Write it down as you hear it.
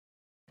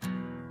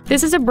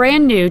This is a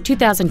brand new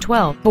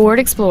 2012 Ford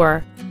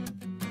Explorer.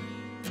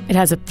 It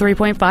has a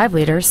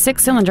 3.5-liter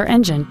six-cylinder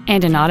engine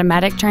and an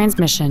automatic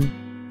transmission.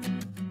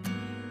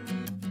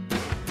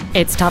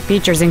 Its top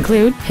features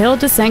include hill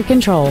descent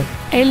control,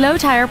 a low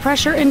tire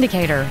pressure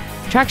indicator,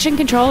 traction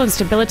control and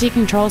stability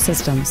control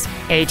systems,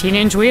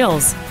 18-inch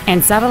wheels,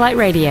 and satellite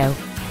radio.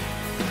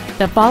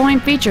 The following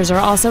features are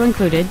also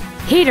included: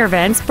 heater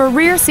vents for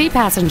rear seat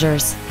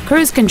passengers,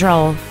 cruise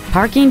control,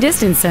 parking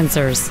distance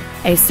sensors,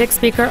 a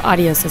 6-speaker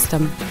audio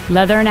system,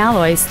 leather and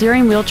alloy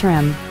steering wheel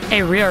trim,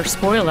 a rear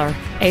spoiler,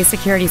 a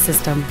security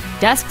system,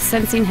 dusk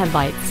sensing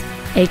headlights,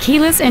 a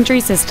keyless entry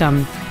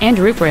system, and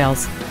roof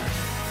rails.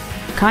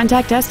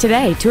 Contact us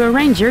today to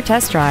arrange your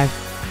test drive.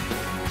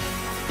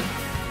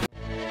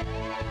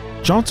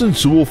 Johnson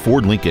Sewell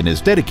Ford Lincoln is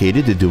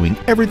dedicated to doing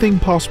everything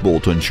possible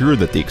to ensure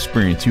that the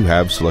experience you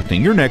have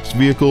selecting your next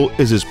vehicle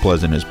is as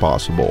pleasant as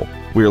possible.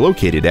 We are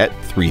located at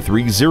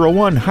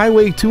 3301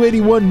 Highway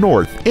 281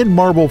 North in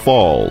Marble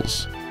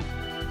Falls.